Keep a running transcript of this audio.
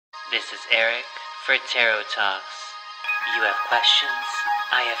This is Eric for Tarot Talks. You have questions,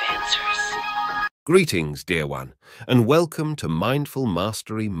 I have answers. Greetings, dear one, and welcome to Mindful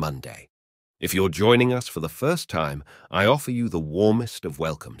Mastery Monday. If you're joining us for the first time, I offer you the warmest of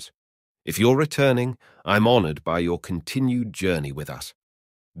welcomes. If you're returning, I'm honored by your continued journey with us.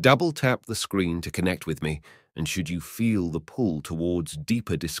 Double tap the screen to connect with me, and should you feel the pull towards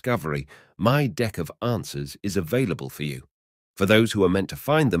deeper discovery, my deck of answers is available for you. For those who are meant to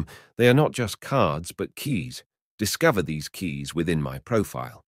find them, they are not just cards but keys. Discover these keys within my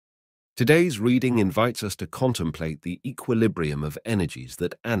profile. Today's reading invites us to contemplate the equilibrium of energies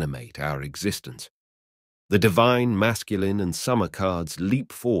that animate our existence. The divine, masculine, and summer cards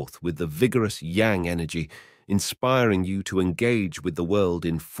leap forth with the vigorous yang energy, inspiring you to engage with the world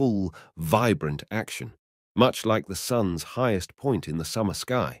in full, vibrant action, much like the sun's highest point in the summer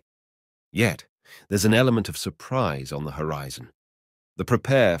sky. Yet, there's an element of surprise on the horizon. The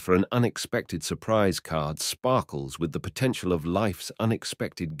prepare for an unexpected surprise card sparkles with the potential of life's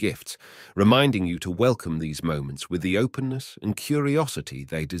unexpected gifts, reminding you to welcome these moments with the openness and curiosity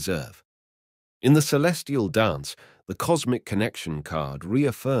they deserve. In the celestial dance, the cosmic connection card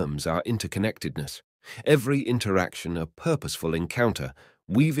reaffirms our interconnectedness, every interaction a purposeful encounter,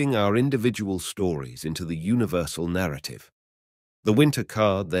 weaving our individual stories into the universal narrative. The winter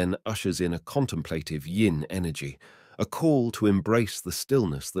card then ushers in a contemplative yin energy, a call to embrace the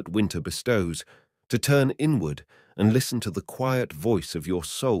stillness that winter bestows, to turn inward and listen to the quiet voice of your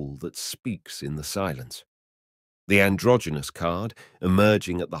soul that speaks in the silence. The androgynous card,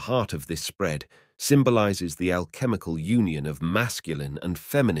 emerging at the heart of this spread, symbolizes the alchemical union of masculine and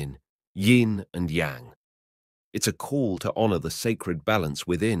feminine, yin and yang. It's a call to honor the sacred balance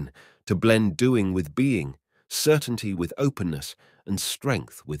within, to blend doing with being, certainty with openness, and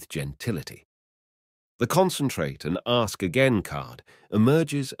strength with gentility. The Concentrate and Ask Again card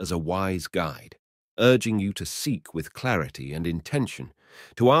emerges as a wise guide, urging you to seek with clarity and intention,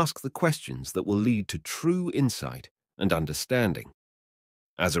 to ask the questions that will lead to true insight and understanding.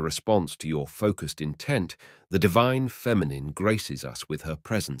 As a response to your focused intent, the divine feminine graces us with her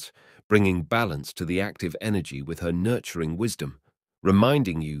presence, bringing balance to the active energy with her nurturing wisdom,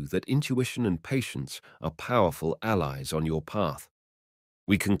 reminding you that intuition and patience are powerful allies on your path.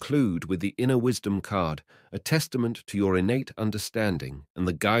 We conclude with the Inner Wisdom card, a testament to your innate understanding and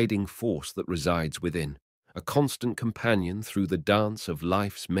the guiding force that resides within, a constant companion through the dance of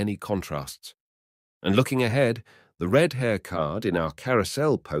life's many contrasts. And looking ahead, the Red Hair card in our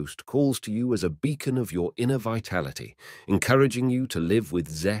carousel post calls to you as a beacon of your inner vitality, encouraging you to live with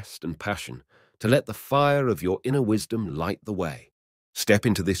zest and passion, to let the fire of your inner wisdom light the way. Step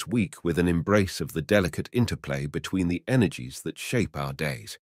into this week with an embrace of the delicate interplay between the energies that shape our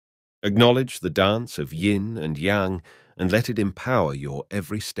days. Acknowledge the dance of yin and yang and let it empower your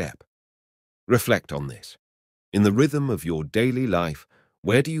every step. Reflect on this. In the rhythm of your daily life,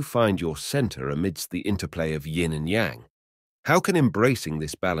 where do you find your center amidst the interplay of yin and yang? How can embracing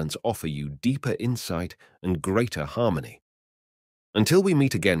this balance offer you deeper insight and greater harmony? Until we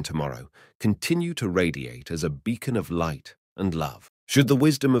meet again tomorrow, continue to radiate as a beacon of light and love. Should the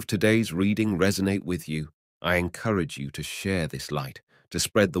wisdom of today's reading resonate with you, I encourage you to share this light, to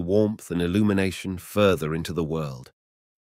spread the warmth and illumination further into the world.